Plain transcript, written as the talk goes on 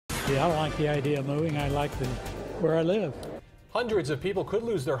idea. I don't like the idea of moving. I like where I live. Hundreds of people could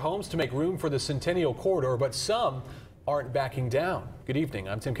lose their homes to make room for the Centennial Corridor, but some aren't backing down. Good evening,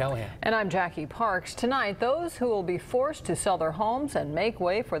 I'm Tim Callahan. And I'm Jackie Parks. Tonight, those who will be forced to sell their homes and make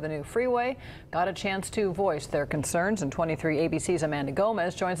way for the new freeway got a chance to voice their concerns. And 23 ABC's Amanda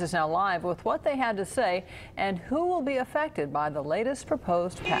Gomez joins us now live with what they had to say and who will be affected by the latest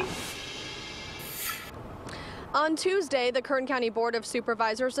proposed path. On Tuesday, the Kern County Board of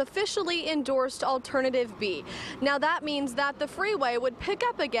Supervisors officially endorsed Alternative B. Now that means that the freeway would pick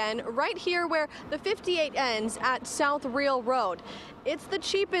up again right here where the 58 ends at South Real Road. It's the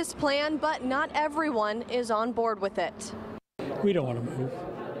cheapest plan, but not everyone is on board with it. We don't want to move.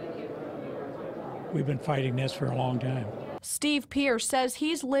 We've been fighting this for a long time. Steve Pierce says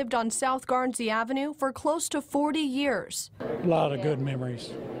he's lived on South Garnsey Avenue for close to 40 years. A lot of good memories.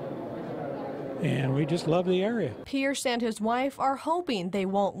 And we just love the area. Pierce and his wife are hoping they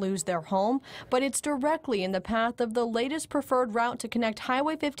won't lose their home, but it's directly in the path of the latest preferred route to connect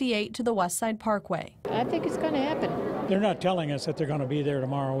Highway 58 to the West Side Parkway. I think it's going to happen. They're not telling us that they're going to be there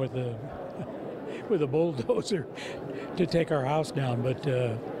tomorrow with a bulldozer to take our house down, but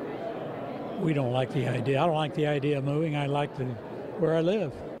we don't like the idea. I don't like the idea of moving. I like where I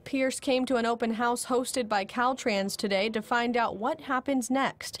live. Pierce came to an open house hosted by Caltrans today to find out what happens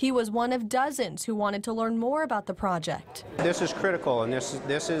next. He was one of dozens who wanted to learn more about the project. This is critical, and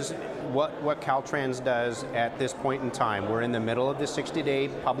this is what Caltrans does at this point in time. We're in the middle of the 60-day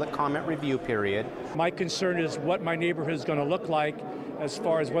public comment review period. My concern is what my neighborhood is going to look like as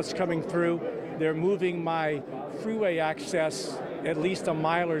far as what's coming through. They're moving my freeway access at least a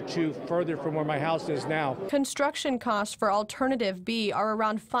mile or two further from where my house is now. Construction costs for Alternative B are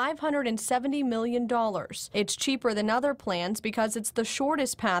around $570 million. It's cheaper than other plans because it's the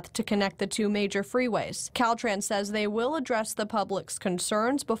shortest path to connect the two major freeways. Caltrans says they will address the public's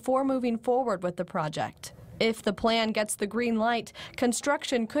concerns before moving forward with the project. If the plan gets the green light,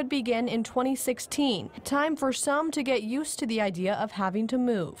 construction could begin in 2016. Time for some to get used to the idea of having to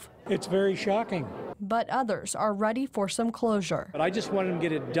move. It's very shocking. But others are ready for some closure. But I just want them to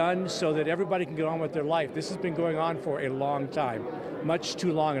get it done so that everybody can get on with their life. This has been going on for a long time, much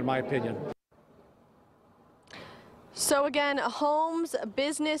too long in my opinion. So again, homes,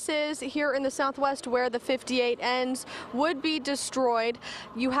 businesses here in the Southwest where the 58 ends would be destroyed.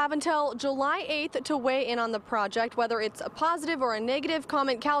 You have until July 8th to weigh in on the project, whether it's a positive or a negative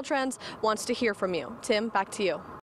comment. Caltrans wants to hear from you. Tim, back to you.